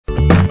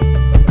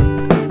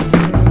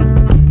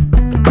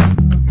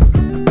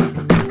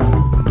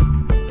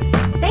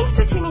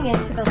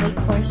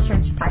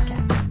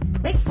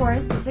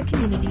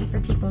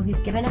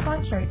we've given up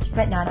on church,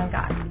 but not on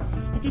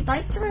God. If you'd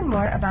like to learn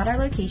more about our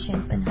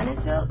locations in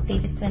Huntsville,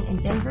 Davidson,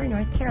 and Denver,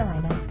 North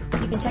Carolina,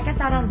 you can check us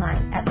out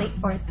online at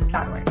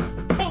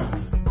lakeforest.org.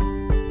 Thanks!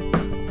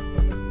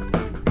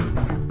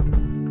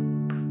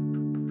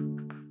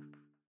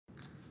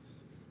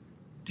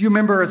 Do you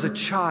remember as a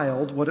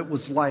child what it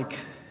was like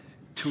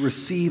to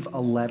receive a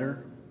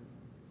letter?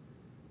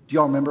 Do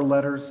y'all remember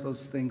letters,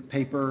 those things,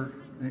 paper?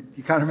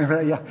 You kind of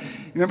remember that? Yeah.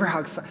 You remember how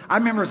excited? I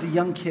remember as a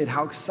young kid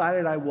how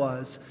excited I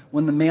was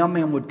when the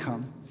mailman would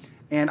come,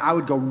 and I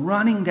would go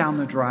running down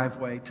the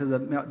driveway to the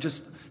mail,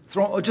 just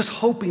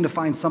hoping to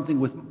find something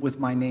with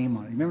my name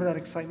on it. You remember that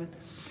excitement?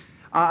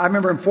 I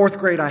remember in 4th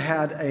grade I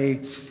had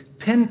a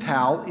pen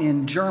pal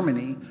in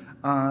Germany.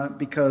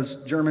 Because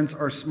Germans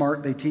are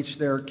smart, they teach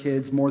their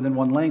kids more than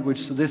one language.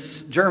 So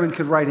this German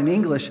could write in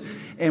English,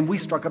 and we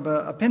struck up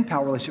a pen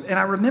pal relationship. And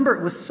I remember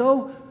it was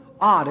so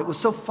odd, it was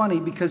so funny,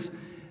 because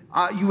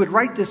you would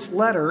write this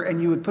letter, and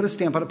you would put a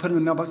stamp on it, put it in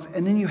the mailbox,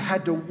 and then you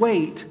had to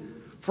wait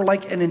for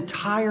like an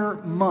entire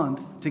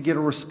month to get a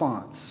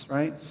response,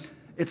 right?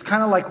 It's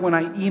kind of like when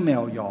I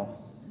email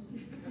y'all.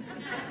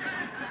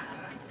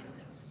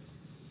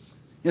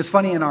 It's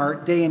funny, in our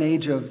day and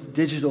age of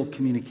digital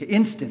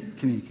instant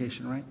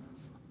communication, right?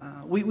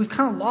 We've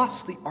kind of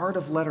lost the art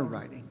of letter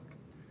writing.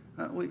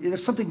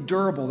 There's something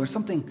durable, there's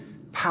something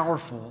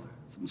powerful,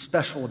 something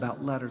special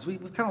about letters.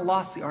 We've kind of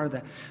lost the art of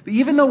that. But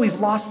even though we've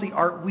lost the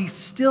art, we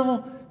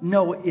still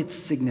know its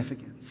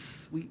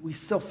significance. We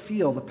still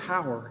feel the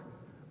power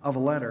of a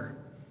letter.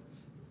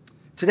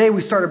 Today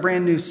we start a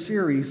brand new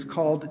series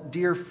called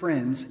Dear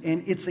Friends,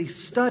 and it's a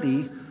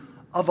study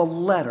of a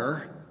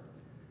letter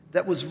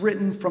that was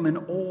written from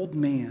an old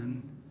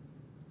man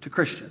to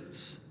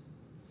Christians.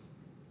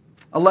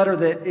 A letter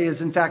that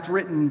is, in fact,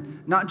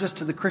 written not just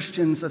to the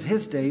Christians of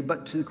his day,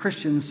 but to the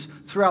Christians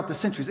throughout the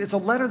centuries. It's a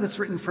letter that's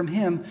written from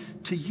him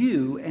to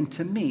you and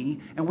to me,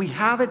 and we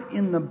have it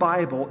in the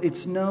Bible.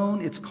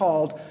 It's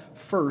called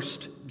 1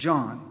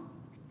 John.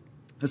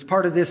 As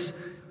part of this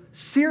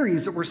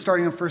series that we're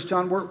starting on 1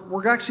 John,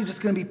 we're actually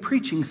just going to be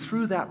preaching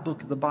through that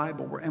book of the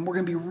Bible, and we're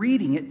going to be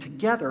reading it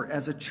together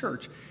as a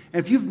church.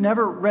 And if you've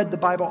never read the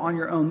Bible on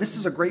your own, this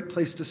is a great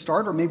place to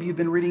start, or maybe you've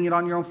been reading it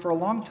on your own for a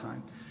long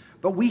time.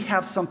 But we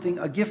have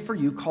a gift for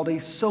you called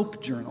a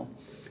soap journal.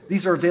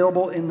 These are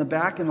available in the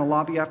back in the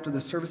lobby after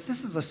the service.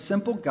 This is a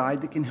simple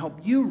guide that can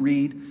help you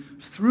read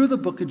through the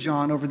book of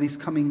John over these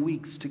coming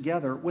weeks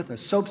together with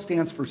us. SOAP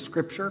stands for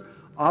Scripture,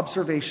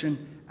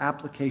 Observation,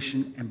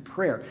 Application, and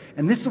Prayer.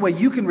 And this is the way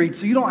you can read,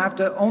 so you don't have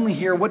to only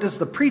hear what does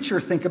the preacher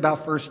think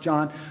about 1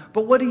 John,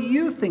 but what do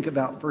you think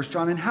about 1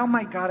 John, and how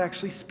might God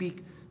actually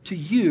speak to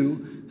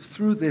you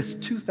through this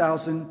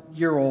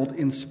 2,000-year-old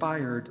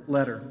inspired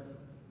letter.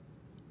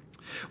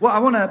 Well, I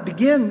want to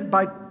begin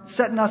by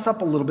setting us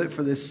up a little bit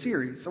for this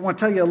series. I want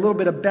to tell you a little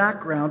bit of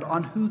background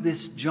on who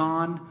this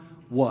John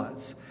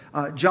was.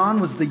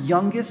 John was the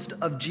youngest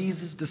of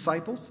Jesus'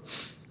 disciples.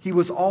 He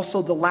was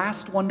also the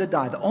last one to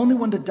die, the only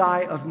one to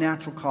die of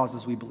natural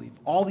causes, we believe.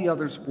 All the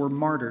others were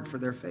martyred for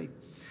their faith.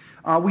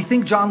 We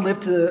think John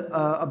lived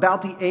to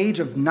about the age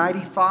of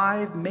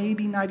 95,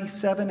 maybe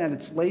 97 at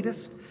its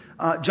latest.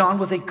 John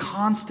was a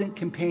constant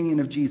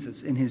companion of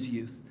Jesus in his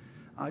youth.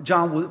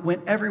 John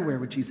went everywhere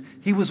with Jesus.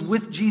 He was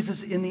with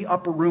Jesus in the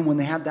upper room when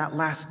they had that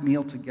last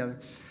meal together.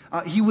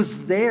 He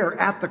was there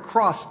at the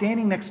cross,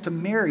 standing next to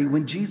Mary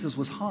when Jesus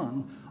was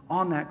hung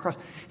on that cross.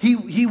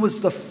 He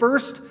was the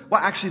first,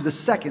 well, actually the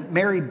second.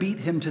 Mary beat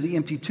him to the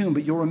empty tomb,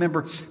 but you'll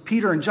remember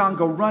Peter and John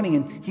go running,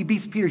 and he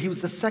beats Peter. He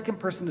was the second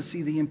person to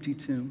see the empty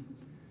tomb.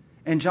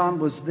 And John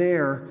was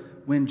there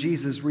when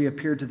Jesus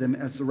reappeared to them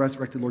as the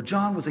resurrected Lord.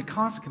 John was a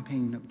constant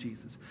companion of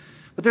Jesus.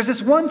 But there's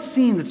this one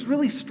scene that's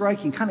really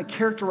striking, kind of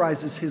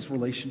characterizes his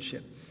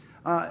relationship.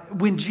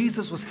 When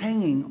Jesus was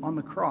hanging on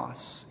the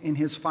cross in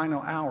his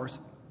final hours,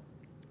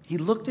 he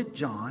looked at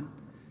John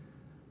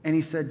and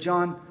he said,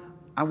 "John,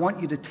 I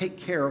want you to take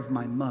care of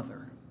my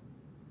mother."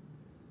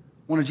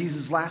 One of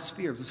Jesus' last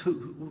fears was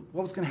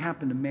what was going to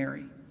happen to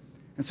Mary.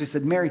 And so he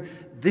said, "Mary,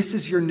 this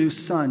is your new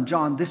son.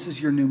 John, this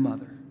is your new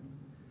mother."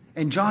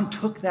 And John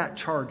took that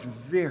charge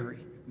very,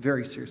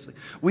 very seriously.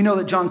 We know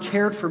that John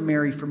cared for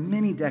Mary for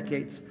many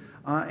decades.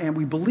 And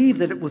we believe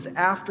that it was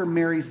after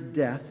Mary's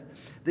death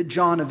that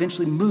John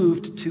eventually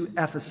moved to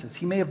Ephesus.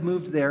 He may have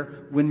moved there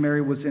when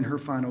Mary was in her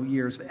final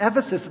years.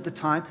 Ephesus at the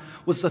time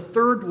was the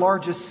third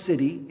largest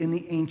city in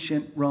the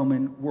ancient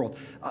Roman world.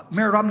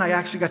 Mary Rob and I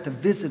actually got to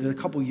visit it a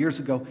couple years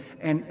ago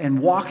and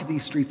walk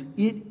these streets.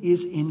 It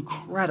is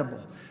incredible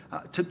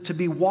to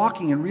be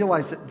walking and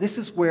realize that this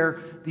is where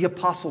the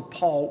Apostle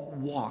Paul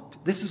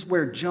walked. This is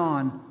where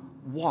John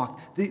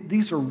walked.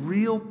 These are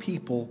real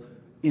people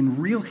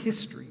in real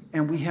history,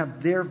 and we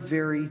have their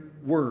very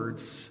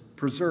words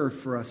preserved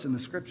for us in the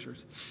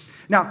Scriptures.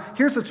 Now,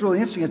 here's what's really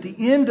interesting. At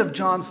the end of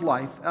John's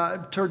life,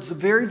 towards the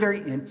very, very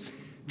end,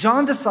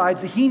 John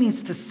decides that he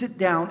needs to sit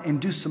down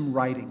and do some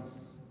writing.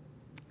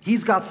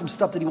 He's got some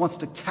stuff that he wants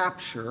to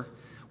capture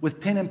with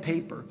pen and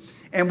paper.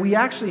 And we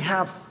actually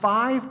have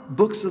 5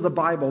 books of the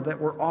Bible that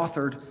were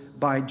authored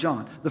by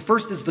John. The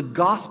first is the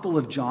Gospel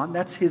of John.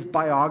 That's his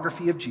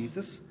biography of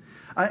Jesus.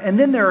 And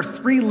then there are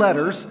 3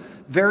 letters,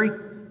 very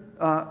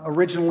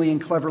originally and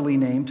cleverly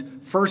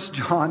named: 1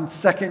 John,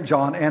 2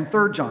 John, and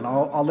 3 John.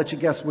 I'll let you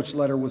guess which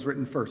letter was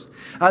written first.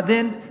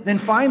 Then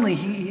finally,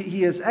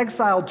 he is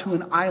exiled to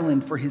an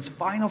island for his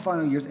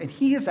final years, and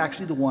he is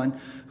actually the one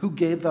who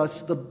gave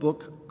us the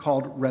book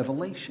called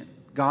Revelation,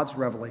 God's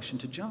revelation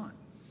to John.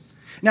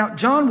 Now,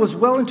 John was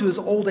well into his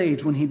old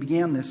age when he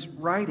began this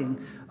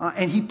writing,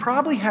 and he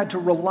probably had to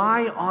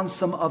rely on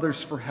some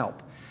others for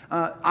help.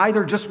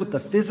 Either just with the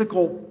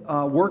physical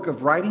work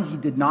of writing, he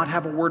did not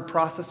have a word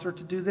processor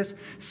to do this.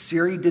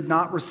 Siri did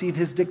not receive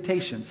his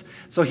dictations.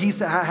 So he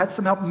had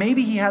some help.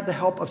 Maybe he had the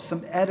help of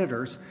some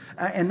editors,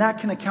 and that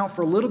can account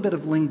for a little bit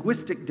of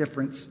linguistic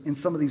difference in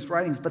some of these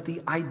writings, but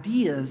the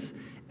ideas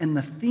and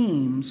the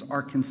themes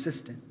are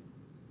consistent.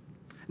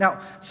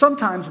 Now,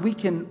 sometimes we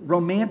can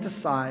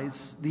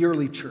romanticize the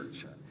early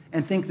church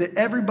and think that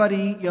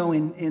everybody,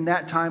 in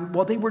that time,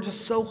 well, they were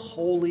just so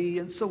holy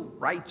and so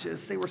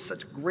righteous. They were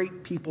such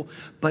great people.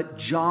 But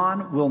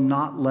John will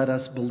not let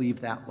us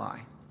believe that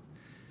lie.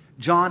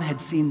 John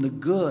had seen the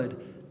good,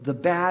 the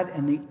bad,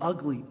 and the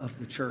ugly of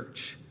the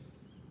church.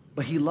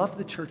 But he loved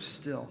the church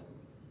still.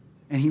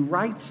 And he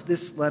writes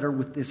this letter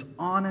with this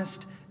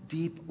honest,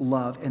 deep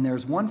love. And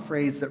there's one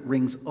phrase that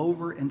rings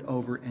over and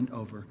over and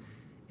over.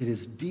 It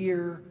is,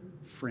 "Dear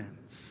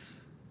friends."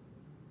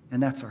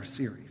 And that's our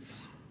series.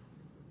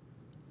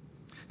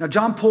 Now,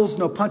 John pulls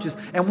no punches.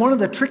 And one of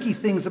the tricky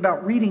things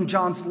about reading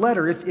John's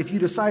letter, if you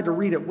decide to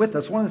read it with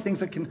us, one of the things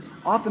that can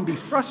often be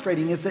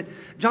frustrating is that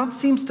John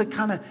seems to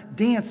kind of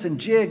dance and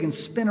jig and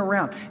spin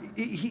around.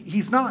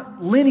 He's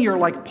not linear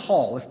like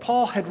Paul. If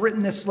Paul had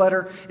written this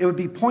letter, it would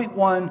be point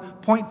 1,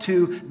 point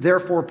 2,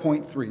 therefore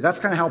point 3. That's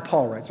kind of how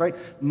Paul writes, right?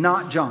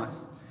 Not John.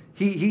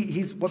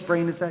 He's what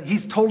brain is that?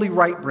 He's totally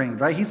right-brained,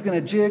 right? He's going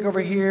to jig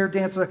over here,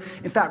 dance over.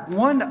 In fact,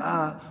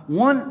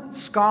 one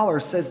scholar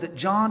says that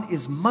John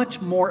is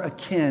much more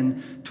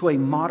akin to a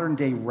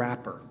modern-day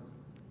rapper,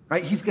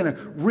 right? He's going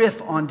to riff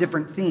on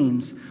different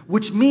themes,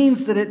 which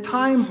means that at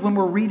times when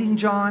we're reading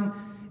John,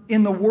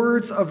 in the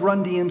words of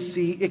Run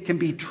DMC, it can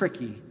be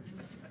tricky.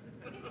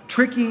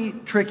 Tricky,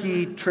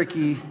 tricky,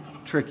 tricky,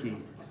 tricky.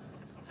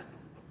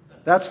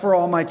 That's for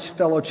all my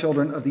fellow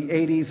children of the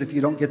 80s. If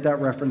you don't get that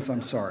reference,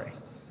 I'm sorry.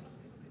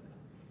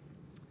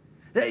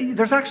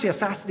 There's actually a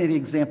fascinating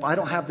example. I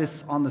don't have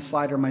this on the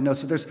slide or my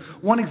notes. So there's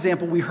one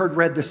example we heard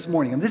read this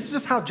morning. And this is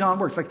just how John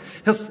works. Like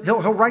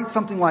he'll write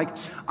something like,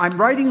 "I'm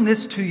writing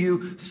this to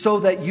you so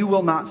that you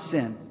will not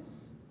sin.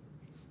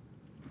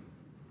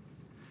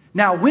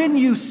 Now, when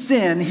you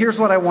sin, here's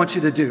what I want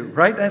you to do."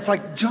 Right? And it's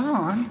like,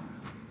 John,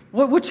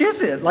 which is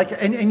it?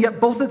 And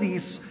yet both of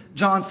these,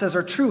 John says,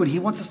 are true. And he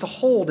wants us to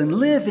hold and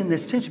live in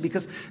this tension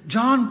because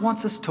John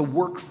wants us to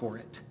work for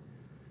it.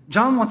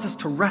 John wants us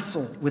to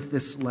wrestle with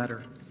this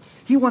letter.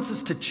 He wants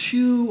us to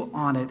chew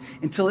on it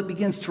until it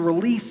begins to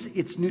release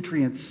its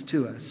nutrients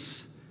to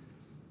us.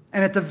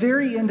 And at the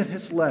very end of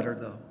his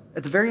letter,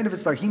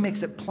 he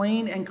makes it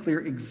plain and clear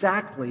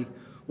exactly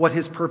what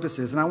his purpose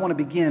is. And I want to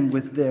begin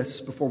with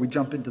this before we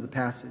jump into the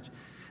passage.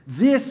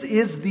 This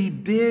is the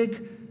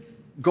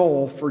big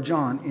goal for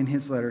John in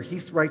his letter. He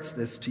writes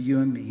this to you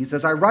and me. He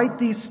says, "I write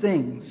these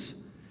things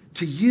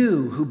to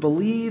you who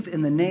believe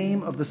in the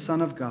name of the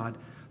Son of God,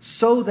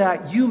 so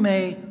that you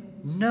may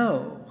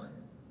know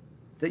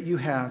that you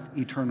have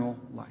eternal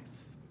life."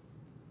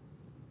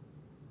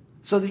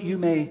 So that you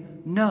may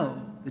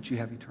know that you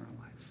have eternal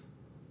life.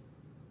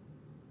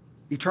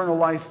 Eternal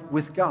life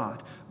with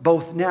God,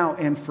 both now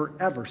and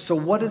forever. So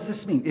what does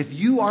this mean? If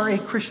you are a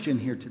Christian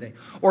here today,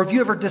 or if you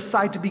ever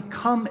decide to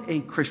become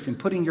a Christian,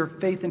 putting your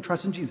faith and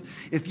trust in Jesus,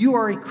 if you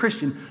are a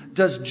Christian,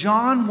 does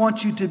John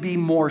want you to be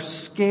more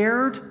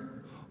scared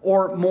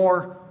or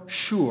more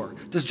sure?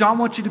 Does John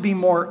want you to be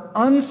more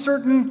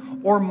uncertain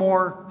or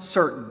more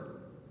certain?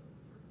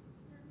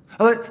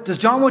 Does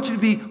John want you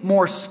to be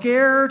more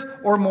scared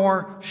or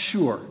more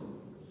sure?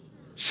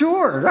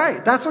 Sure,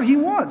 right. That's what he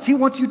wants. He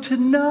wants you to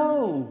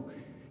know.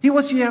 He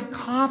wants you to have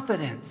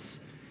confidence.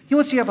 He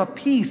wants you to have a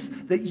peace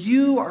that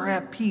you are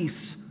at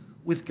peace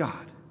with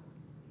God.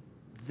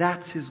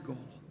 That's his goal.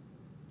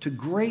 To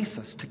grace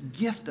us, to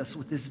gift us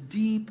with this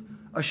deep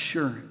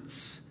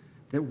assurance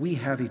that we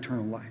have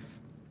eternal life.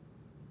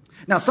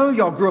 Now, some of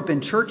y'all grew up in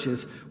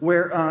churches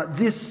where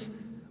this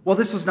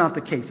was not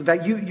the case. In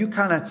fact,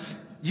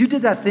 you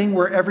did that thing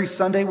where every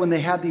Sunday when they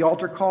had the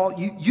altar call,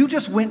 you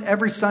just went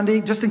every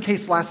Sunday just in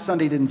case last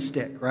Sunday didn't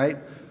stick, right?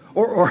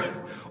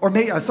 Or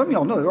maybe some of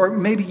y'all know, or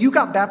maybe you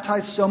got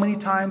baptized so many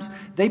times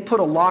they put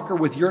a locker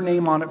with your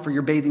name on it for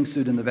your bathing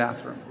suit in the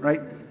bathroom,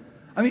 right?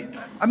 I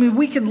mean,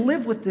 we can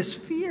live with this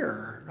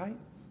fear, right?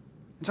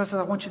 And so I said,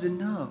 I want you to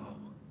know.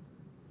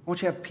 I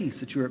want you to have peace,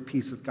 that you're at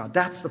peace with God.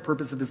 That's the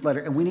purpose of his letter,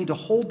 and we need to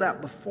hold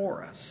that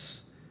before us.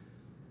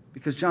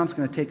 Because John's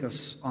going to take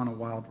us on a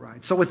wild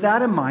ride. So with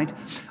that in mind,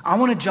 I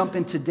want to jump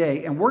in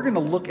today, and we're going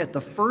to look at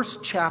the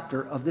first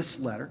chapter of this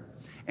letter.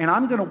 And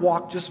I'm going to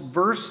walk just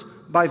verse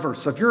by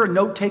verse. So if you're a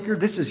note taker,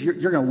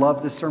 you're going to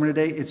love this sermon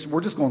today.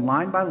 We're just going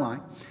line by line.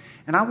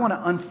 And I want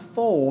to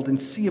unfold and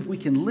see if we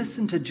can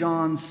listen to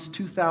John's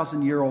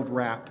 2,000-year-old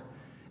rap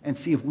and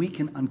see if we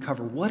can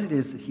uncover what it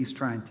is that he's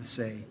trying to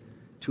say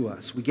to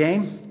us. We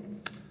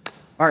game?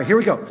 All right, here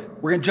we go.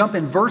 We're going to jump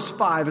in verse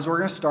 5 as we're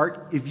going to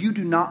start. If you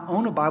do not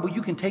own a Bible,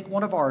 you can take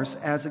one of ours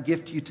as a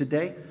gift to you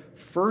today.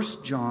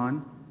 1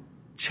 John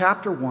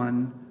chapter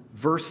 1,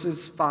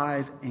 verses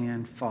 5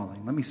 and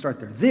following. Let me start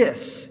there.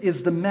 This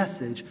is the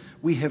message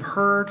we have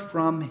heard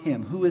from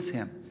him. Who is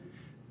him?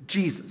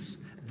 Jesus.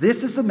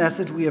 This is the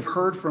message we have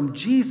heard from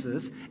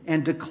Jesus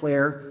and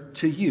declare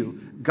to you.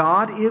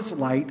 God is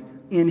light.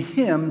 In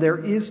him there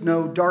is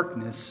no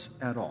darkness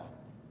at all.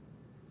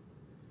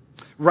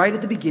 Right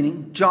at the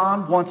beginning,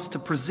 John wants to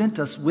present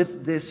us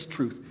with this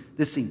truth,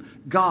 this theme.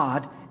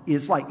 God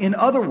is light. In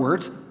other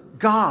words,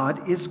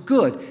 God is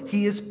good.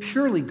 He is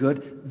purely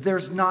good.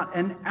 There's not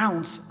an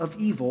ounce of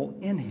evil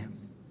in him.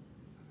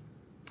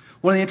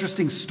 One of the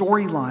interesting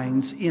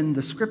storylines in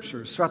the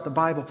scriptures throughout the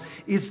Bible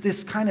is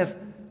this kind of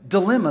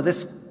dilemma,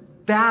 this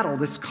battle,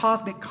 this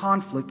cosmic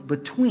conflict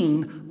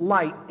between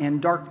light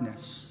and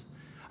darkness.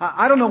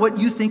 I don't know what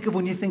you think of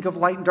when you think of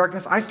light and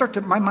darkness.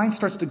 My mind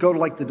starts to go to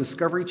like the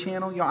Discovery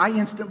Channel. I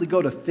instantly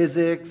go to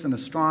physics and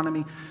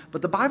astronomy.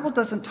 But the Bible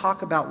doesn't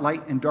talk about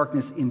light and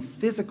darkness in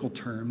physical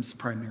terms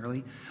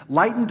primarily.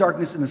 Light and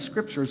darkness in the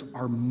scriptures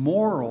are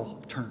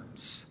moral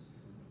terms.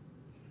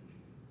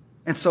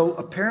 And so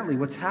apparently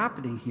what's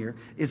happening here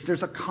is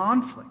there's a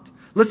conflict.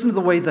 Listen to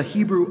the way the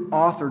Hebrew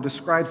author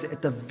describes it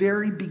at the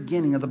very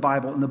beginning of the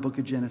Bible in the book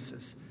of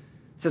Genesis.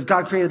 It says,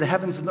 God created the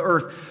heavens and the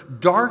earth.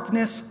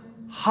 Darkness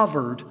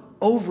hovered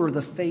over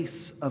the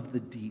face of the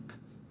deep.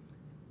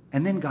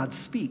 And then God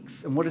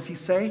speaks. And what does he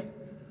say?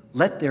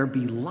 Let there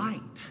be light.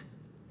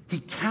 He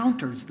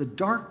counters the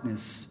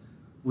darkness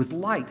with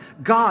light.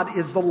 God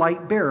is the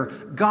light bearer.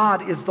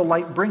 God is the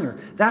light bringer.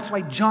 That's why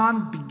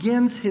John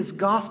begins his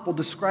gospel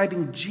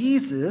describing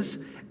Jesus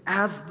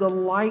as the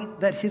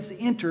light that has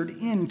entered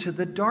into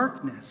the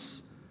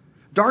darkness.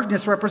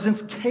 Darkness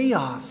represents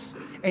chaos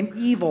and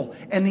evil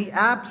and the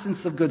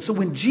absence of good. So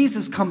when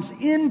Jesus comes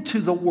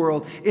into the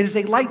world, it is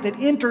a light that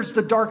enters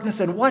the darkness,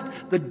 and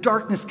what? The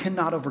darkness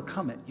cannot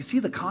overcome it. You see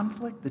the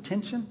conflict, the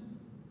tension?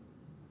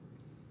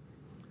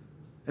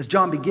 As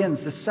John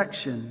begins this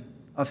section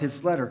of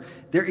his letter,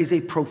 there is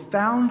a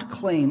profound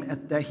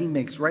claim that he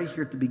makes right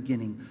here at the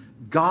beginning.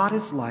 God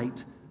is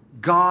light.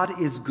 God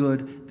is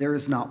good. There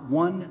is not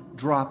one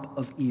drop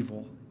of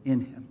evil in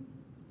him.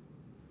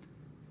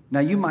 Now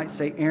you might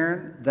say,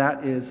 Aaron,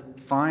 that is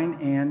fine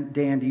and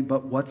dandy,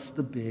 but what's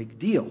the big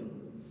deal?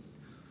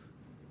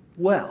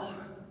 Well,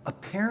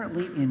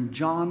 apparently in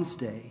John's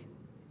day,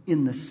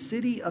 in the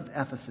city of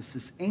Ephesus,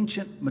 this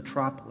ancient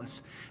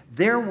metropolis,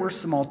 there were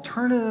some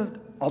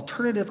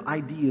alternative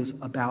ideas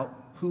about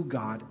who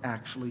God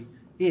actually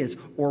is,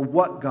 or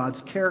what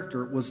God's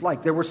character was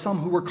like. There were some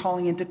who were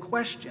calling into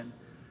question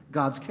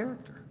God's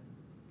character.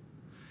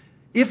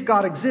 If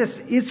God exists,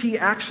 is he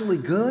actually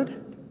good?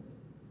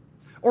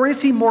 Or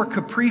is he more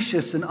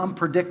capricious and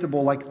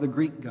unpredictable like the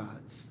Greek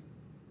gods?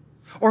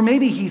 Or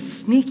maybe he's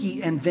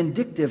sneaky and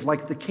vindictive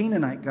like the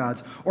Canaanite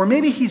gods. Or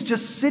maybe he's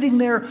just sitting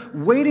there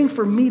waiting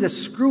for me to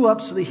screw up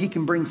so that he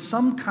can bring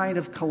some kind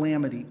of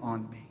calamity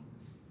on me.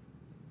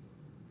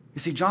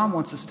 You see, John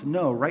wants us to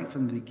know right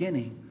from the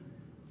beginning,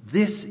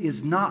 this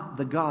is not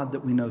the God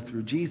that we know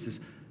through Jesus.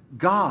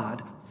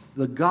 God,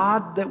 the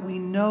God that we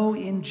know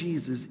in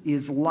Jesus,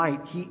 is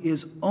light. He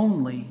is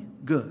only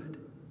good.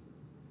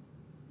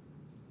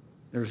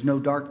 There's no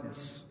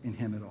darkness in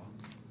him at all.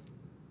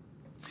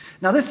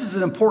 Now, this is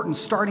an important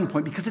starting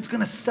point because it's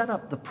going to set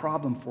up the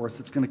problem for us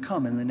that's going to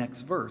come in the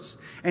next verse.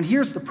 And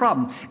here's the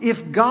problem.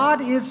 If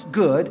God is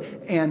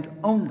good and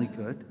only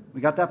good, we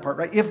got that part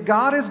right. If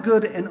God is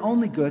good and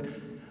only good,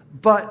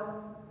 but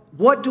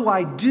what do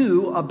I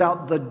do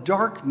about the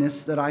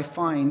darkness that I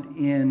find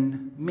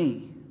in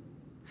me?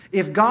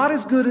 If God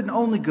is good and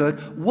only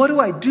good, what do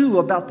I do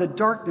about the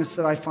darkness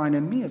that I find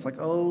in me? It's like,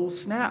 oh,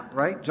 snap,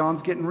 right?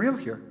 John's getting real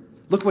here.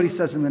 Look what he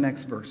says in the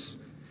next verse.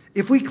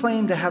 If we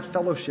claim to have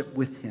fellowship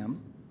with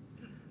him,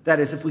 that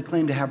is, if we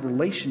claim to have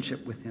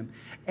relationship with him,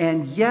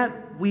 and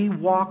yet we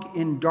walk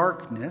in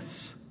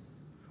darkness,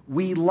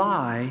 we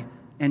lie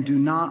and do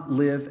not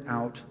live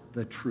out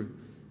the truth.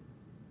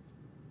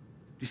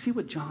 Do you see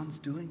what John's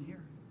doing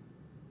here?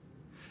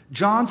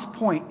 John's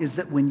point is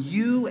that when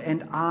you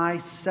and I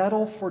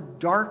settle for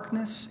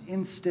darkness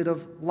instead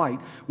of light,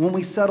 when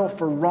we settle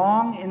for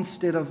wrong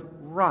instead of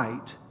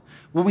right,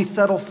 when we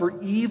settle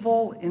for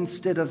evil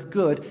instead of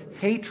good,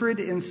 hatred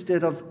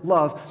instead of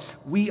love,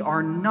 we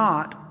are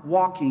not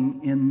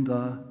walking in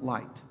the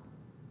light.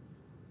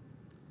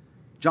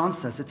 John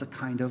says it's a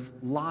kind of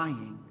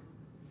lying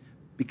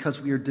because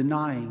we are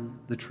denying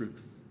the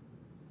truth.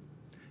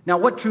 Now,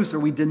 what truth are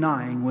we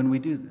denying when we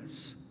do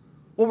this?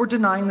 Well, we're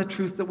denying the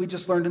truth that we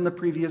just learned in the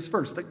previous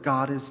verse, that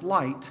God is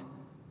light,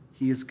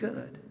 he is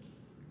good.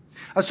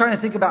 I was trying to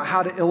think about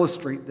how to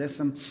illustrate this,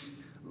 and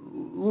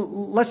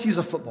let's use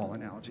a football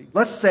analogy.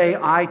 Let's say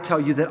I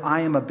tell you that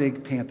I am a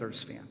big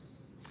Panthers fan.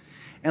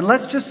 And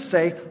let's just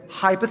say,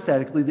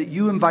 hypothetically, that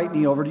you invite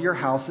me over to your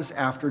house this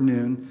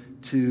afternoon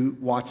to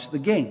watch the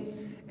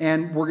game.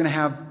 And we're going to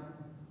have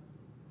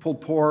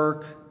pulled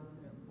pork,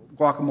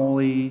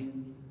 guacamole,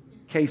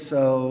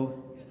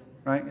 queso,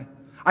 right?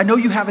 I know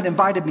you haven't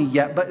invited me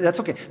yet, but that's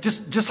okay.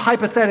 Just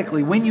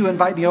hypothetically, when you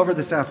invite me over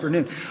this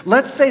afternoon,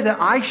 let's say that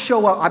I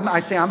show up. I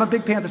say I'm a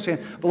big Panthers fan,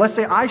 but let's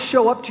say I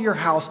show up to your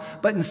house,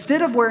 but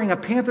instead of wearing a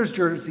Panthers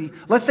jersey,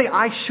 let's say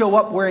I show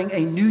up wearing a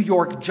New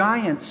York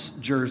Giants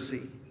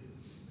jersey.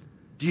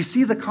 Do you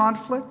see the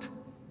conflict?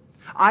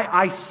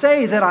 I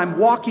say that I'm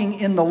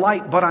walking in the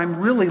light, but I'm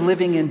really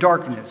living in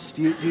darkness.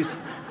 Do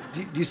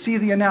you see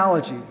the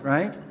analogy,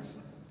 right?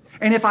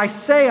 And if I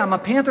say I'm a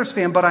Panthers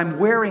fan, but I'm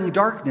wearing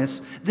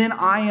darkness, then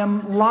I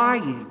am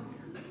lying.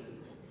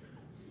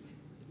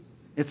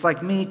 It's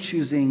like me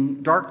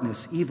choosing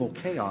darkness, evil,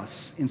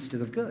 chaos, instead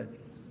of good.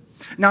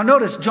 Now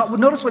notice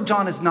what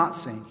John is not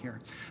saying here.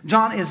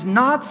 John is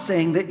not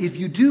saying that if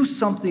you do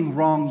something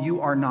wrong,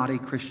 you are not a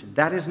Christian.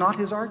 That is not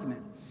his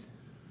argument.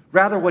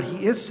 Rather, what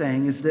he is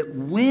saying is that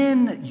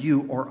when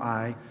you or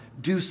I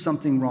do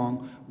something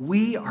wrong,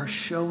 we are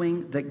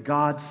showing that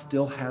God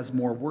still has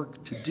more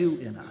work to do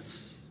in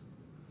us.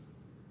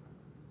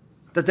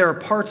 That there are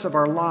parts of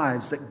our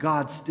lives that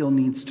God still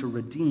needs to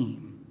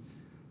redeem,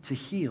 to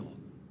heal.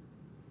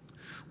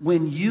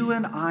 When you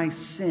and I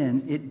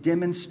sin, it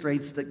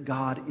demonstrates that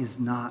God is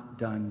not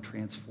done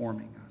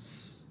transforming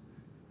us.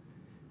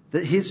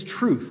 That His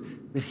truth,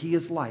 that He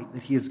is light,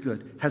 that He is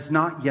good, has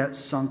not yet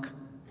sunk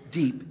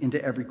deep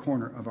into every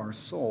corner of our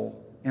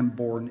soul and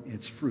borne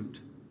its fruit.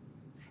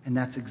 And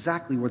that's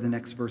exactly where the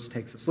next verse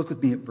takes us. Look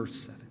with me at verse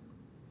 7.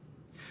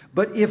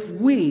 But if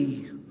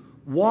we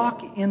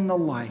walk in the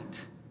light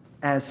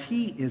as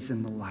He is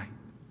in the light,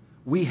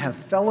 we have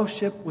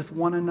fellowship with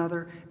one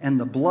another, and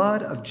the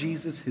blood of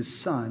Jesus, His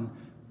Son,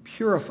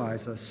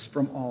 purifies us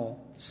from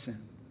all sin.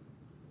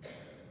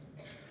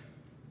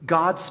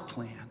 God's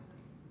plan,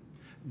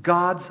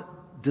 God's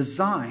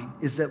design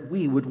is that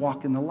we would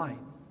walk in the light.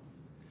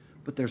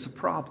 But there's a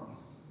problem.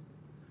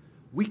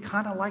 We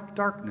kind of like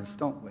darkness,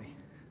 don't we?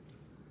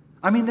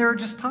 I mean, there are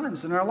just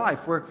times in our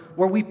life where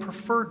we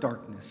prefer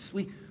darkness.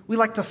 We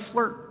like to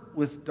flirt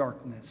with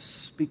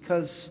darkness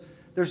because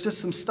there's just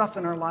some stuff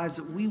in our lives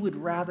that we would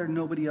rather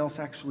nobody else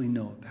actually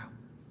know about.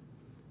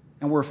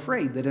 And we're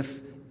afraid that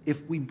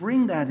if we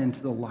bring that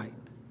into the light,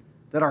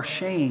 that our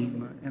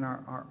shame and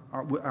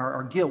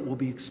our guilt will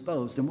be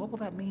exposed. And what will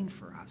that mean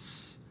for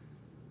us?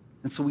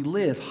 And so we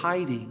live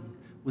hiding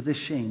with this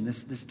shame,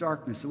 this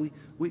darkness that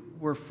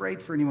we're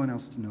afraid for anyone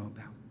else to know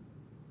about.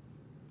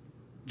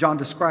 John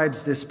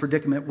describes this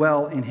predicament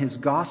well in his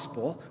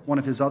gospel, one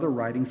of his other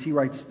writings. He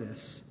writes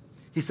this.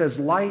 He says,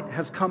 "Light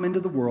has come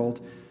into the world,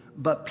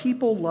 but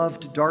people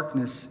loved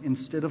darkness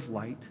instead of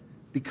light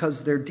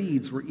because their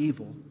deeds were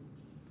evil.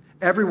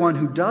 Everyone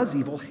who does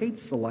evil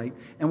hates the light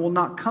and will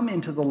not come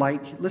into the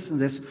light," listen to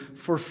this,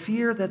 "for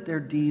fear that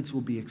their deeds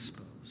will be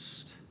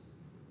exposed."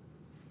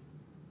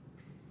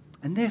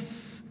 And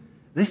this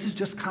is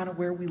just kind of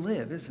where we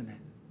live, isn't it?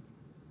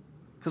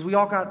 Because we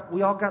all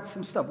got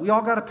some stuff. We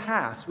all got a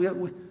past.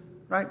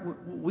 Right?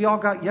 We all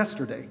got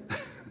yesterday.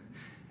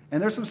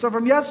 And there's some stuff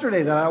from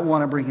yesterday that I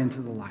want to bring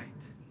into the light.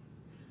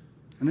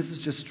 And this is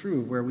just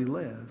true of where we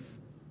live.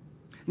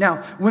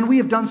 Now, when we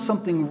have done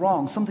something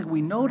wrong, something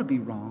we know to be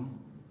wrong,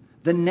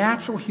 the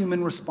natural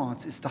human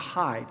response is to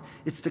hide.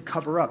 It's to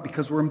cover up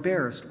because we're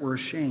embarrassed, we're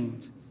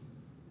ashamed.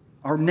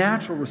 Our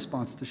natural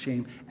response to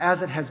shame,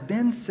 as it has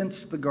been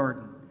since the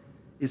garden,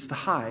 is to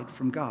hide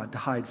from God, to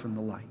hide from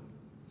the light.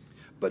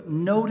 But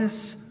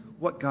notice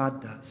what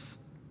God does.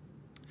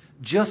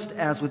 Just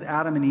as with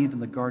Adam and Eve in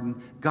the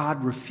garden,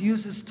 God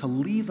refuses to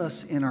leave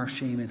us in our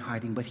shame and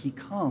hiding, but He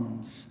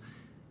comes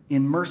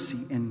in mercy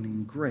and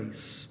in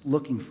grace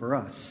looking for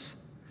us.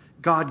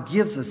 God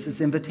gives us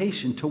His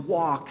invitation to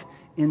walk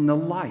in the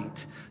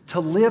light, to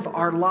live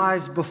our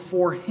lives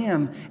before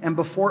Him and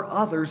before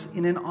others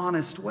in an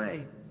honest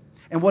way.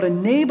 And what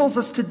enables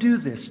us to do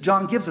this,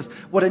 John gives us,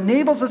 what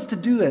enables us to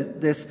do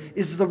this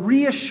is the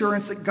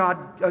reassurance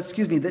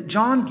that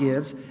John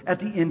gives at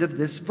the end of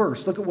this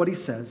verse. Look at what he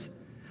says.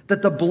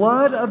 That the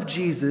blood of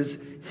Jesus,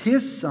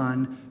 His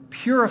Son,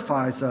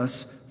 purifies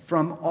us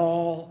from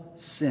all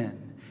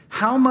sin.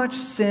 How much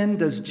sin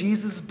does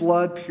Jesus'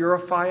 blood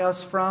purify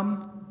us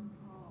from?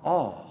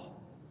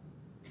 All.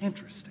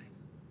 Interesting.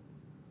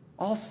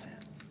 All sin.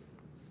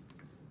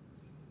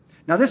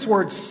 Now this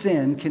word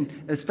sin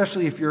can,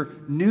 especially if you're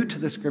new to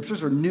the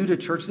Scriptures or new to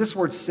church, this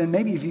word sin,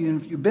 maybe if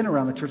you've been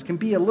around the church, can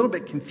be a little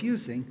bit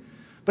confusing.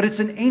 But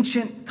it's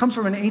comes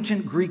from an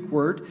ancient Greek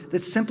word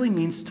that simply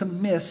means to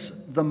miss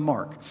the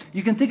mark.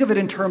 You can think of it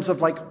in terms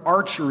of like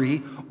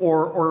archery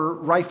or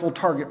rifle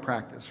target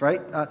practice,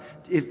 right?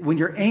 When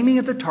you're aiming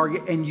at the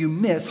target and you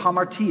miss,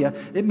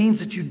 hamartia, it means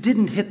that you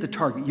didn't hit the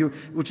target,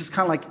 which is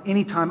kind of like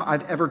any time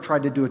I've ever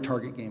tried to do a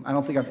target game. I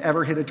don't think I've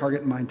ever hit a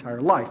target in my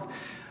entire life.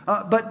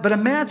 But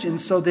imagine,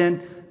 so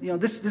then,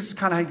 this is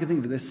kind of how you can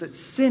think of this, that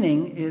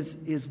sinning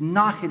is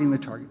not hitting the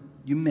target.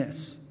 You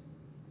miss.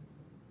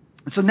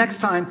 So next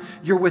time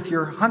you're with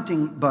your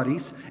hunting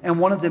buddies and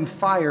one of them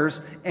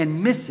fires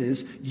and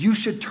misses, you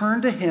should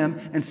turn to him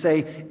and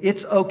say,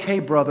 "It's okay,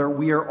 brother,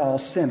 we are all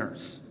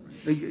sinners."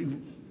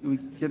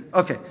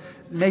 Okay,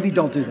 maybe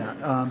don't do that.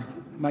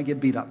 You might get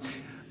beat up.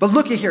 But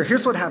look at here.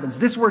 Here's what happens.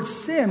 This word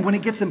sin, when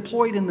it gets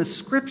employed in the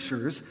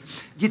scriptures,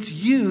 gets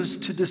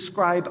used to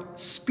describe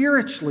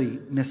spiritually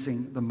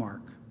missing the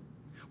mark.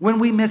 When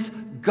we miss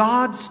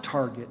God's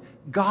target,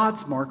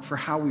 God's mark for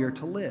how we are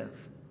to live.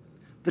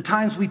 The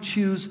times we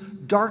choose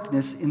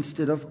darkness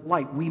instead of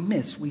light. We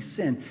miss, we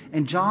sin.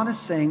 And John is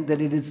saying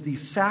that it is the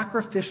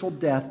sacrificial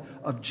death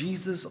of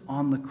Jesus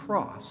on the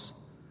cross,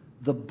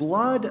 the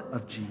blood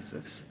of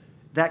Jesus,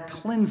 that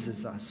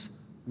cleanses us,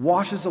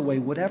 washes away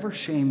whatever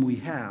shame we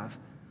have,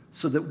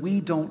 so that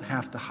we don't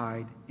have to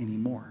hide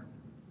anymore.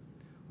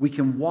 We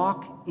can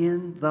walk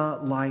in the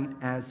light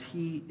as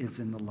he is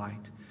in the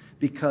light,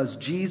 because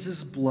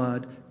Jesus'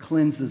 blood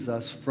cleanses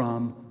us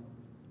from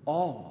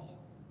all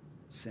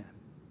sin.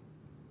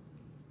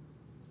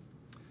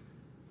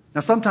 Now,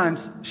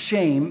 sometimes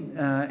shame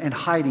and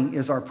hiding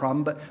is our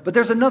problem, but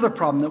there's another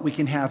problem that we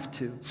can have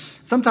too.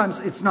 Sometimes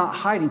it's not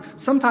hiding.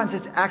 Sometimes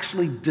it's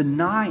actually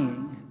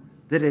denying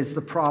that is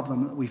the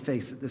problem that we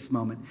face at this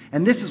moment.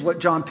 And this is what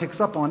John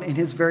picks up on in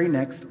his very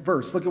next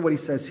verse. Look at what he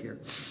says here.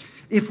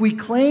 If we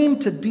claim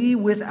to be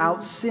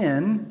without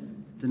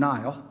sin,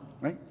 denial,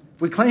 right?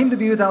 If we claim to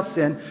be without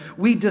sin,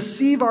 we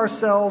deceive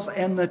ourselves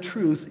and the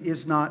truth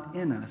is not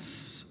in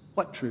us.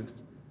 What truth?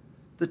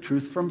 The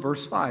truth from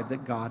verse 5,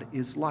 that God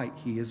is light,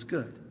 he is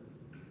good.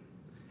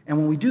 And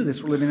when we do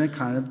this, we're living in a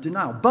kind of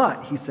denial.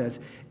 But, he says,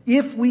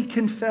 if we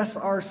confess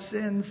our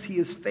sins, he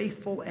is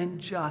faithful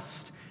and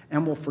just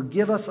and will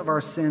forgive us of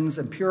our sins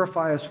and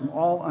purify us from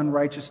all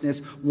unrighteousness.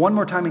 One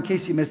more time in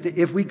case you missed it.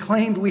 If we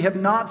claimed we have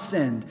not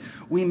sinned,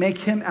 we make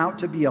him out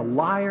to be a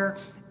liar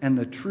and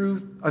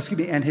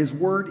and his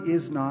word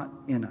is not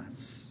in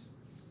us.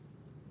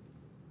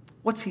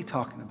 What's he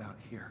talking about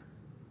here?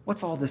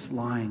 What's all this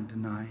lying,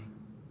 denying?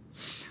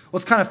 Well,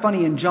 it's kind of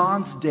funny. In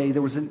John's day,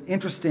 there was an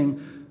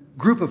interesting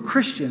group of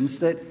Christians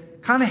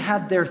that kind of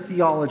had their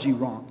theology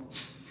wrong.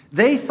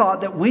 They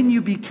thought that when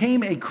you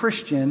became a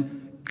Christian,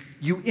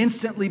 you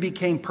instantly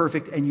became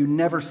perfect and you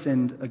never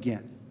sinned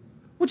again.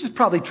 Which is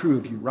probably true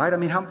of you, right? I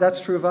mean,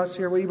 that's true of us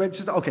here?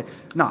 Okay,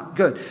 not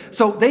good.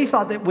 So they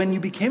thought that when you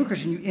became a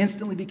Christian, you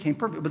instantly became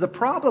perfect. But the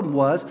problem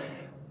was,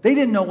 they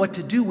didn't know what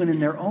to do when in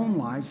their own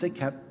lives they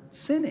kept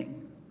sinning.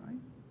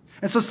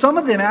 And so some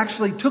of them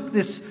actually took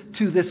this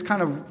to this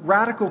kind of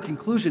radical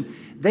conclusion.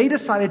 They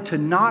decided to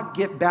not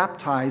get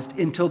baptized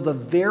until the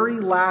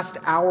very last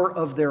hour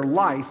of their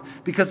life,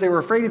 because they were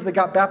afraid if they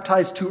got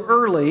baptized too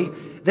early,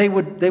 they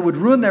would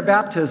ruin their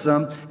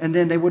baptism and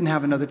then they wouldn't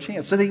have another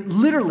chance. So they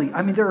literally,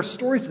 there are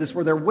stories of this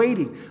where they're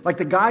waiting. Like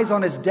the guy's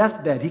on his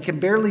deathbed. He can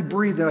barely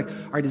breathe. They're like,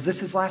 all right, is this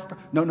his last?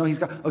 No, he's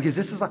got, okay, is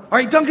this his last? All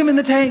right, dunk him in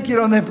the tank,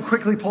 and then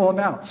quickly pull him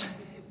out.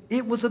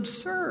 It was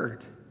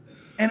absurd.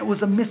 And it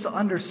was a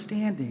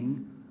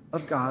misunderstanding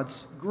of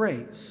God's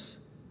grace.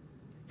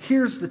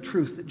 Here's the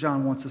truth that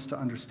John wants us to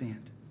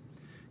understand.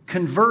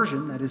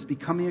 Conversion, that is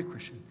becoming a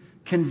Christian,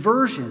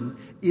 conversion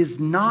is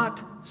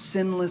not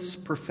sinless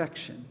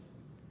perfection.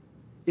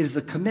 It is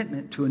a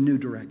commitment to a new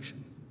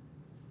direction.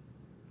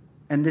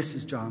 And this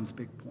is John's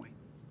big point.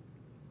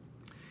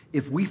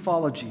 If we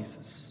follow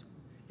Jesus,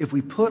 if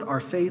we put our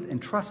faith and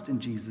trust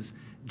in Jesus,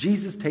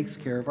 Jesus takes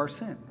care of our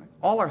sin. Right?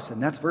 All our sin.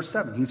 That's verse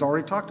 7. He's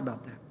already talked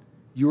about that.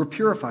 You are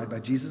purified by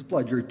Jesus'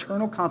 blood. Your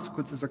eternal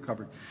consequences are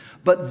covered.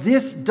 But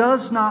this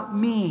does not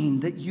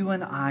mean that you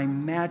and I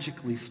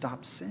magically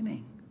stop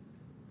sinning.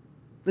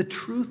 The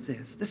truth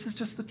is, this is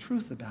just the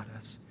truth about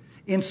us.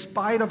 In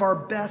spite of our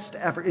best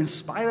effort, in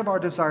spite of our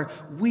desire,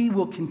 we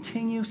will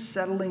continue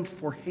settling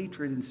for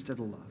hatred instead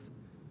of love.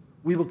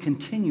 We will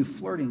continue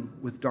flirting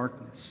with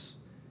darkness.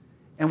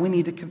 And we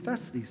need to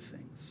confess these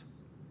things.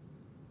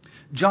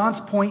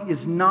 John's point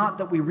is not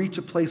that we reach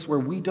a place where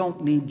we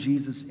don't need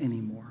Jesus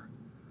anymore,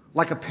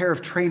 like a pair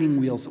of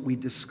training wheels that we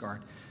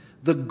discard.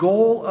 The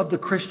goal of the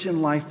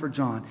Christian life for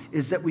John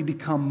is that we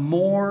become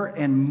more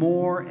and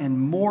more and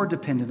more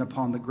dependent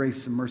upon the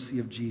grace and mercy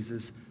of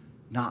Jesus,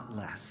 not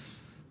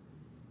less.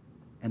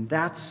 And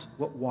that's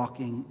what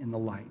walking in the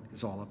light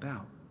is all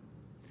about.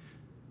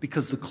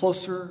 Because the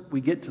closer we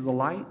get to the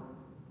light,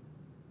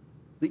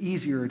 the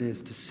easier it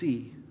is to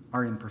see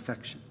our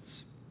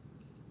imperfections.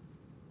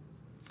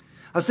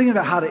 I was thinking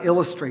about how to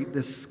illustrate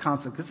this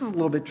concept, because this is a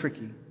little bit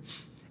tricky.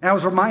 And I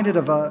was reminded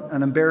of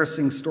an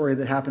embarrassing story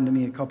that happened to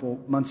me a couple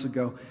months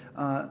ago.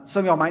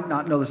 Some of y'all might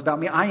not know this about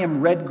me. I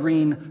am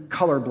red-green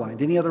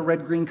colorblind. Any other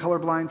red-green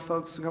colorblind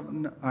folks?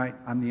 No. All right,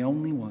 I'm the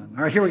only one.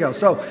 All right, here we go.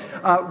 So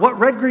what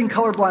red-green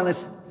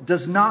colorblindness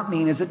does not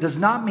mean is it does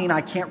not mean I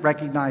can't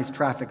recognize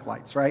traffic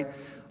lights, right?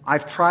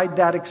 I've tried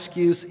that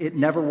excuse. It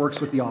never works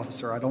with the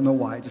officer. I don't know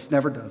why. It just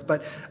never does.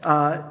 But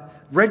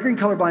red-green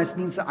colorblindness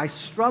means that I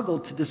struggle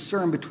to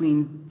discern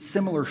between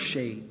similar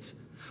shades.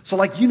 So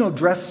like,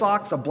 dress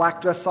socks, a black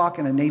dress sock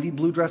and a navy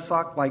blue dress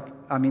sock,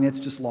 it's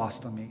just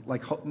lost on me.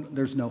 Like,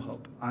 there's no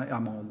hope.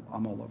 I'm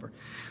all over.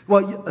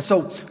 Well,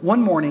 so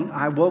one morning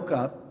I woke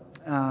up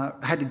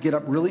had to get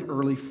up really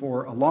early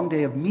for a long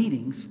day of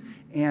meetings,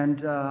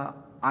 and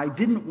I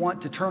didn't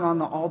want to turn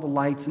on all the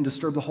lights and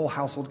disturb the whole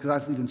household because I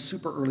was leaving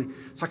super early.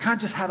 So I kind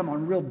of just had them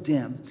on real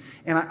dim.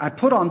 And I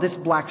put on this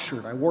black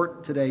shirt. I wore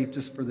it today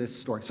just for this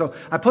story. So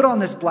I put on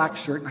this black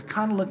shirt, and I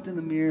kind of looked in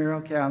the mirror.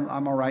 Okay,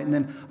 I'm all right. And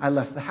then I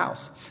left the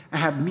house. I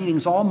had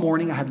meetings all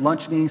morning. I had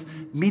lunch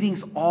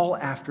meetings all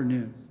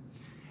afternoon.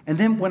 And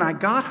then when I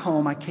got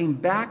home, I came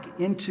back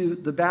into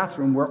the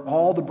bathroom where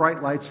all the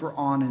bright lights were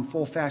on in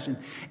full fashion.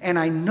 And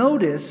I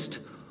noticed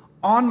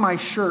on my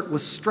shirt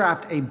was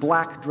strapped a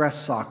black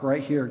dress sock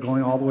right here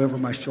going all the way over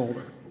my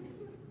shoulder.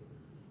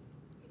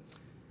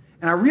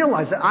 And I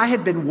realized that I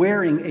had been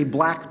wearing a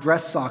black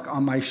dress sock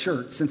on my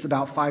shirt since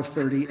about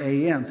 5:30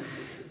 a.m.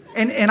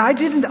 And I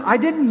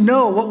didn't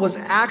know what was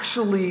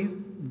actually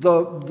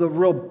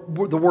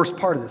the worst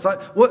part of this.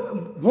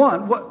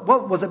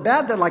 What was it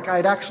bad that I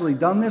had actually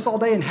done this all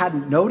day and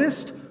hadn't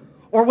noticed?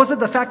 Or was it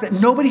the fact that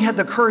nobody had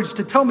the courage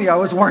to tell me I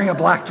was wearing a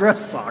black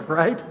dress sock,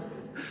 right?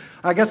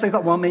 I guess they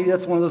thought, well, maybe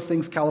that's one of those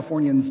things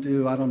Californians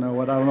do. I don't know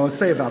what to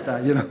say about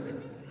that, You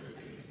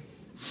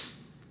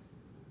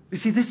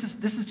see, this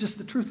is just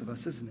the truth of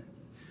us, isn't it?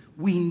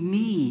 We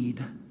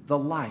need the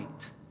light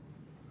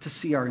to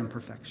see our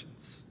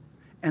imperfections.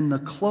 And the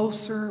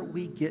closer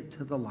we get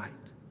to the light,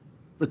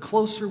 the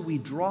closer we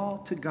draw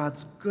to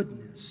God's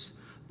goodness,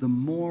 the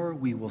more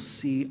we will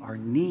see our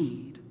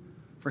need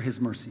for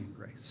His mercy and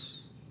grace.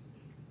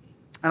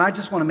 And I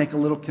just want to make a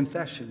little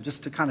confession,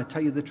 just to kind of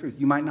tell you the truth.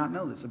 You might not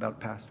know this about a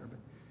pastor, but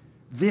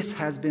this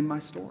has been my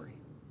story.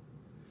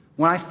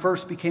 When I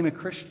first became a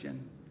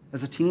Christian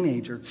as a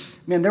teenager,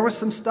 man, there was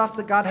some stuff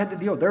that God had to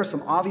deal with. There were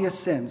some obvious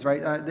sins,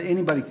 right, that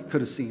anybody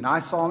could have seen. I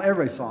saw them,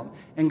 everybody saw them,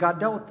 and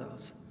God dealt with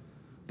those.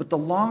 But the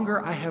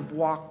longer I have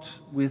walked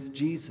with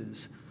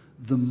Jesus,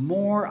 the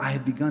more I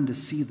have begun to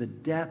see the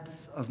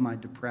depth of my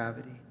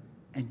depravity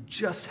and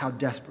just how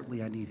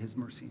desperately I need His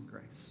mercy and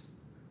grace.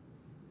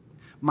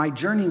 My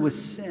journey with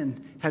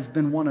sin has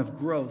been one of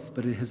growth,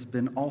 but it has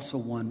been also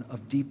one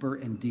of deeper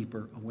and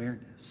deeper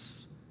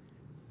awareness.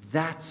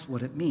 That's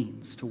what it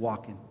means to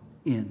walk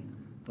in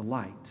the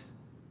light.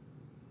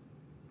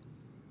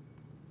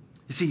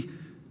 You see,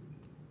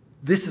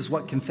 this is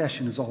what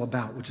confession is all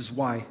about, which is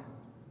why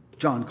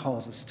John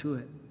calls us to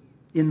it.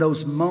 In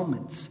those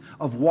moments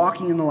of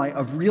walking in the light,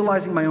 of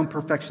realizing my own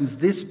perfections,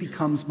 this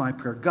becomes my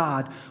prayer.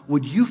 God,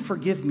 would you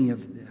forgive me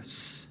of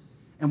this?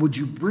 And would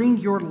you bring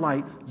your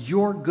light,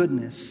 your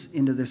goodness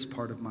into this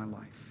part of my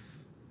life?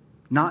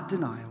 Not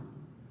denial,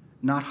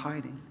 not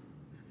hiding,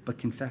 but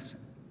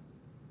confessing.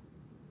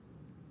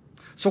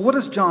 So what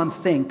does John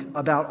think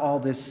about all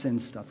this sin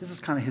stuff? This is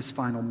kind of his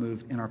final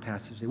move in our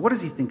passage today. What does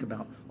he think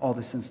about all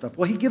this sin stuff?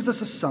 Well, he gives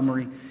us a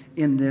summary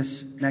in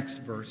this next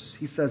verse.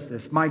 He says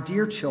this, "My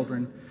dear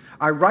children,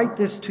 I write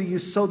this to you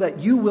so that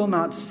you will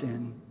not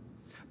sin.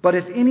 But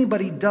if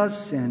anybody does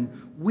sin,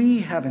 we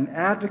have an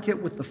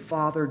advocate with the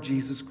Father,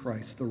 Jesus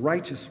Christ, the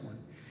righteous one.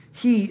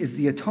 He is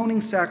the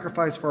atoning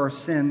sacrifice for our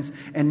sins,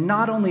 and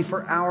not only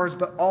for ours,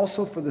 but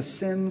also for the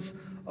sins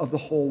of the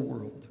whole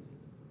world."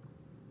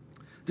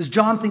 Does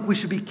John think we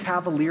should be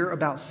cavalier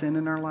about sin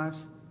in our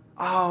lives?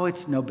 Oh,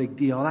 it's no big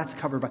deal. That's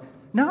covered by...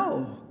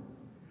 No.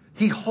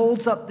 He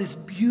holds up this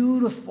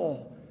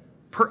beautiful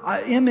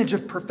image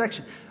of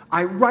perfection.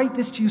 I write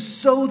this to you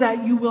so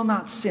that you will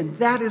not sin.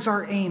 That is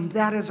our aim.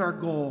 That is our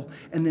goal.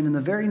 And then in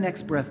the very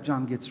next breath,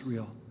 John gets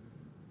real.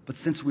 But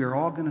since we are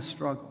all going to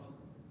struggle,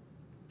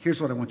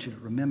 here's what I want you to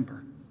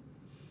remember.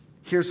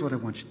 Here's what I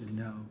want you to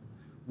know.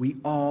 We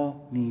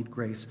all need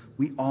grace.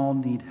 We all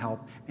need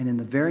help. And in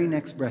the very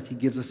next breath, he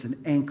gives us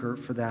an anchor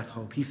for that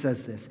hope. He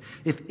says this,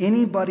 "If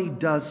anybody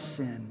does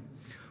sin,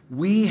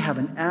 we have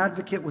an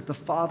advocate with the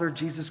Father,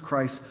 Jesus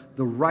Christ,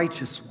 the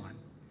righteous one.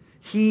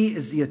 He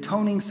is the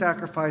atoning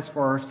sacrifice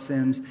for our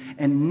sins,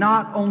 and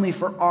not only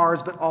for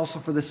ours, but also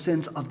for the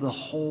sins of the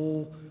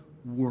whole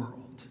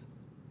world."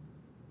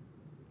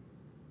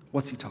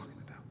 What's he talking about?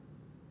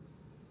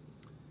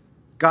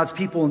 God's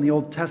people in the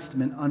Old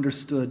Testament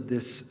understood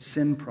this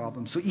sin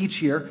problem. So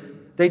each year,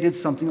 they did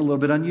something a little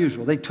bit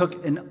unusual. They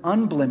took an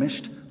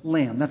unblemished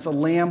lamb. That's a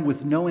lamb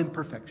with no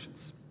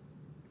imperfections.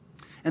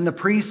 And the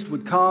priest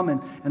would come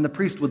and the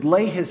priest would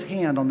lay his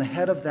hand on the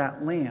head of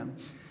that lamb,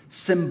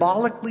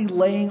 symbolically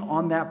laying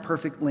on that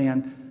perfect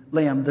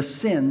lamb the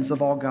sins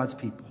of all God's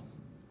people.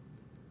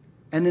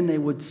 And then they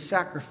would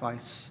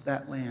sacrifice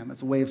that lamb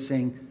as a way of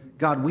saying,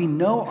 God, we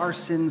know our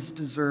sins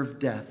deserve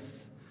death,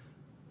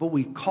 but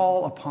we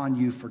call upon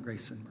you for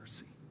grace and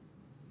mercy.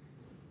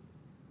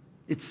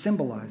 It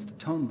symbolized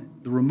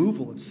atonement, the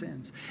removal of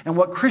sins. And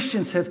what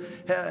Christians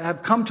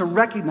have come to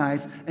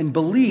recognize and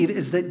believe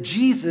is that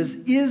Jesus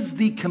is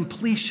the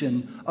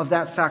completion of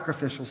that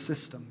sacrificial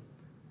system.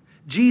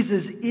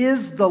 Jesus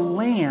is the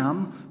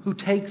Lamb who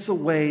takes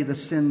away the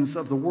sins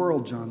of the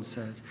world, John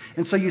says.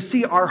 And so you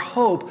see, our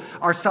hope,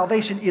 our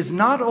salvation is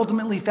not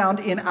ultimately found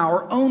in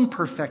our own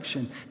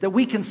perfection, that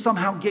we can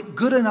somehow get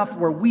good enough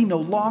where we no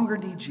longer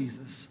need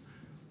Jesus.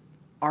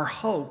 Our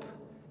hope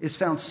is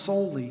found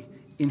solely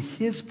in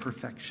His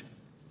perfection,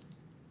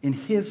 in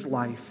His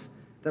life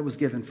that was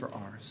given for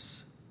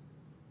ours.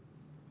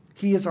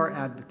 He is our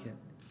advocate.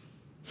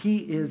 He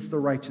is the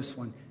righteous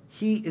one.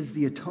 He is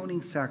the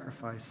atoning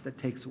sacrifice that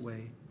takes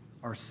away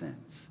our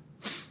sins.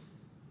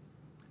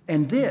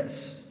 And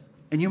this,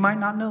 and you might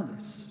not know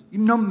this,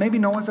 maybe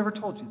no one's ever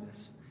told you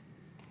this.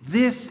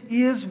 This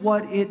is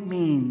what it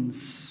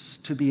means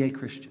to be a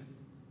Christian.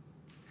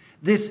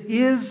 This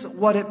is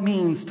what it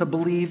means to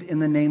believe in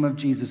the name of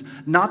Jesus.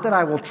 Not that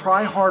I will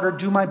try harder,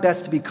 do my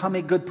best to become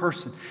a good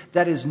person.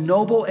 That is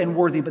noble and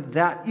worthy, but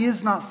that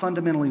is not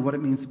fundamentally what it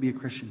means to be a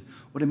Christian.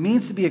 What it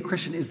means to be a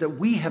Christian is that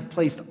we have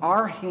placed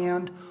our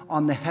hand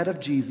on the head of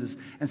Jesus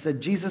and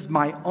said, Jesus,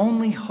 my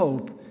only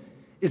hope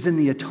is in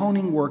the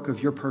atoning work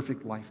of your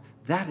perfect life.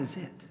 That is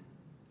it.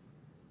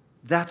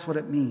 That's what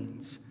it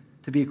means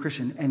to be a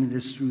Christian. And it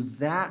is through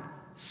that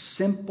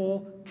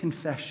simple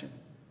confession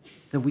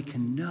that we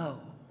can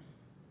know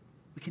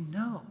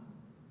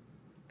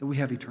that we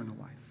have eternal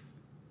life.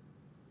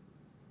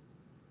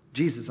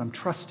 Jesus, I'm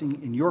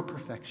trusting in your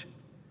perfection,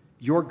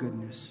 your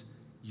goodness,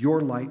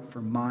 your light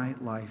for my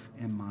life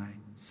and my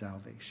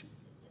salvation.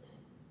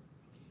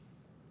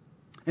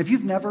 If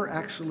you've never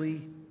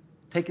actually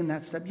taken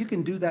that step, you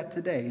can do that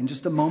today. In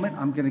just a moment,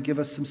 I'm going to give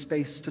us some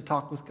space to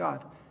talk with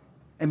God.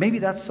 And maybe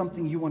that's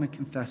something you want to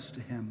confess to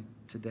Him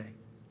today.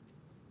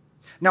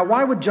 Now,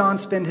 why would John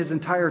spend his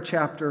entire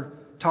chapter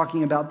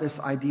talking about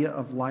this idea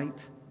of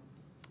light?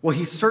 Well,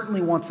 he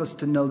certainly wants us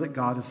to know that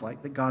God is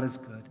light, that God is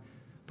good.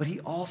 But he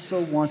also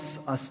wants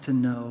us to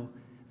know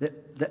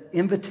that the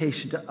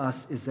invitation to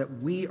us is that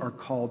we are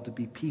called to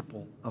be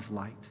people of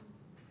light.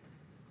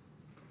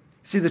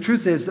 See, the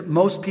truth is that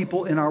most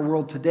people in our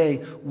world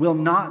today will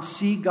not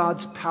see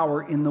God's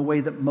power in the way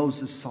that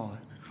Moses saw it,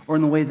 or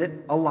in the way that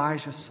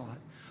Elijah saw it.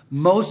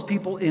 Most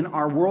people in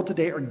our world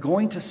today are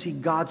going to see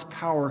God's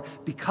power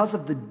because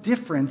of the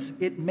difference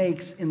it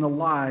makes in the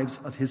lives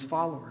of His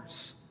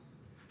followers.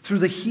 Through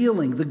the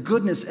healing, the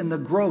goodness, and the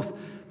growth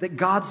that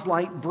God's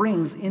light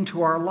brings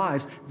into our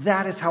lives.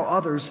 That is how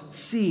others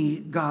see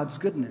God's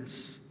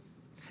goodness.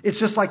 It's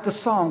just like the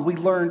song we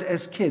learned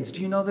as kids.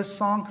 Do you know this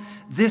song?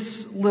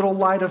 This little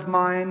light of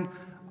mine,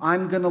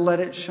 I'm going to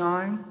let it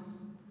shine.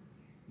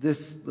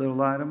 This little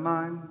light of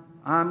mine,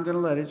 I'm going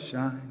to let it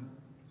shine.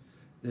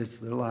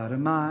 This little light of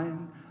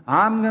mine,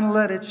 I'm going to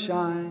let it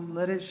shine.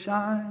 Let it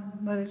shine,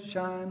 let it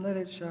shine, let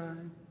it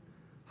shine.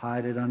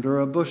 Hide it under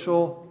a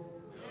bushel.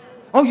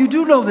 Oh, you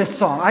do know this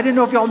song. I didn't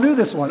know if y'all knew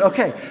this one.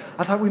 Okay.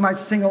 I thought we might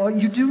sing along.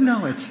 You do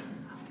know it.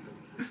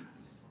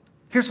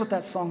 Here's what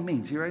that song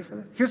means. You ready for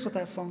this? Here's what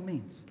that song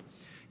means.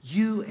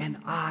 You and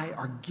I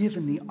are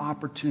given the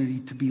opportunity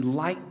to be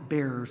light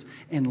bearers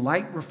and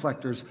light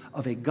reflectors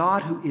of a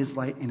God who is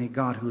light and a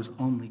God who is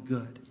only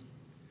good.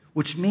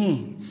 Which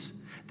means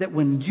that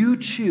when you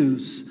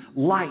choose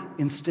light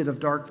instead of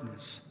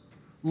darkness,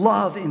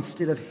 love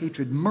instead of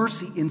hatred,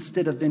 mercy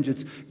instead of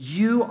vengeance,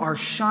 you are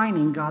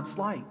shining God's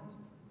light.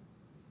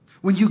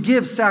 When you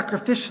give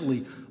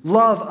sacrificially,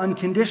 love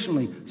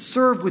unconditionally,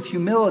 serve with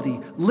humility,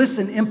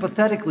 listen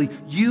empathetically,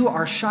 you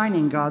are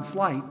shining God's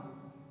light.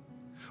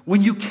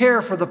 When you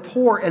care for the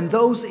poor and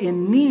those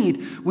in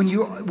need, when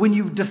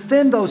you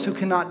defend those who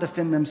cannot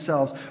defend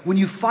themselves, when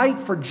you fight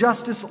for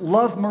justice,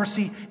 love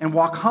mercy, and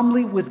walk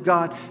humbly with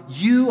God,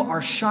 you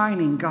are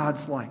shining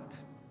God's light.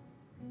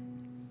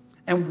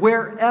 And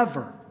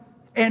wherever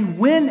and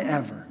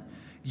whenever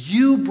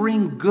you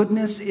bring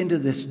goodness into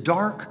this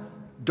dark,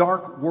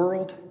 dark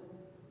world,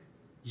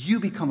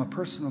 you become a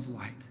person of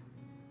light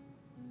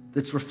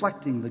that's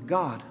reflecting the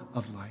God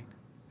of light,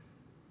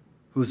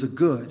 who is a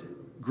good,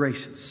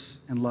 gracious,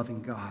 and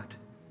loving God.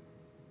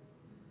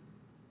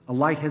 A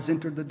light has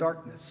entered the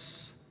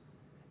darkness,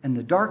 and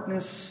the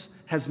darkness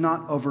has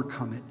not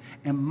overcome it.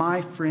 And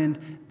my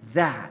friend,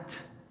 that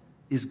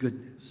is good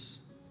news.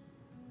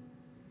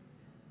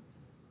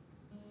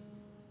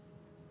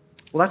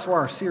 Well, that's where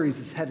our series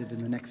is headed in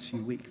the next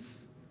few weeks.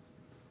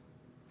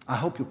 I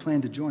hope you'll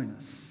plan to join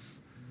us.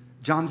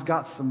 John's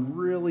got some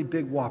really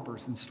big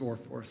whoppers in store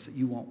for us that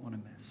you won't want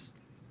to miss.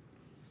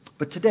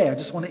 But today, I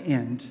just want to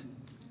end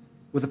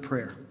with a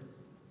prayer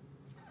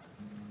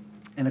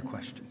and a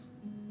question.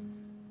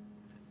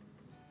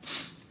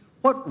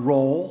 What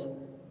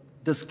role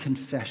does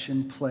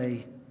confession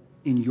play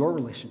in your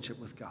relationship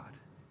with God?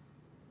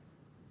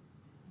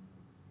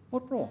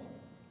 What role?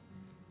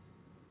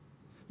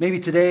 Maybe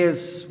today,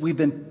 as we've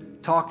been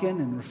talking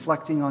and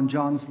reflecting on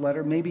John's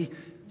letter, maybe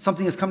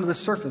something has come to the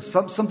surface,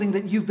 something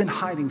that you've been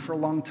hiding for a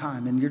long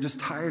time, and you're just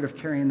tired of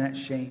carrying that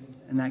shame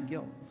and that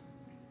guilt.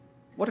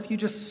 What if you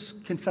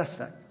just confess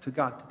that to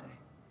God today?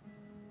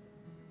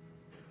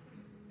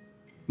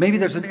 Maybe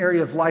there's an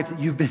area of life that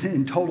you've been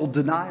in total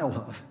denial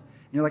of.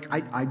 And you're like,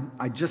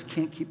 I just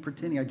can't keep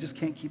pretending. I just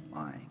can't keep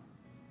lying.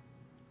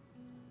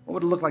 What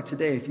would it look like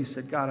today if you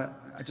said, God,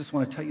 I just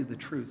want to tell you the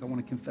truth. I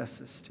want to confess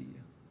this to you.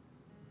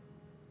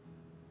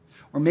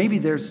 Or maybe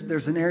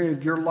there's an area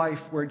of your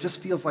life where it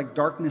just feels like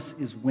darkness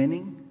is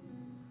winning.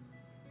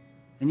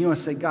 And you want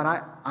to say,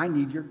 God, I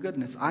need your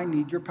goodness. I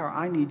need your power.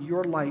 I need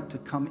your light to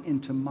come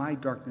into my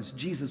darkness.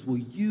 Jesus, will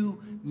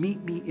you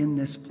meet me in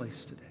this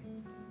place today?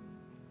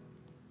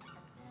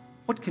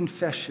 What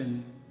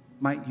confession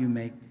might you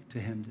make to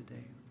him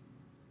today?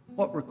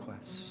 What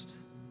request?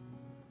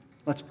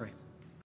 Let's pray.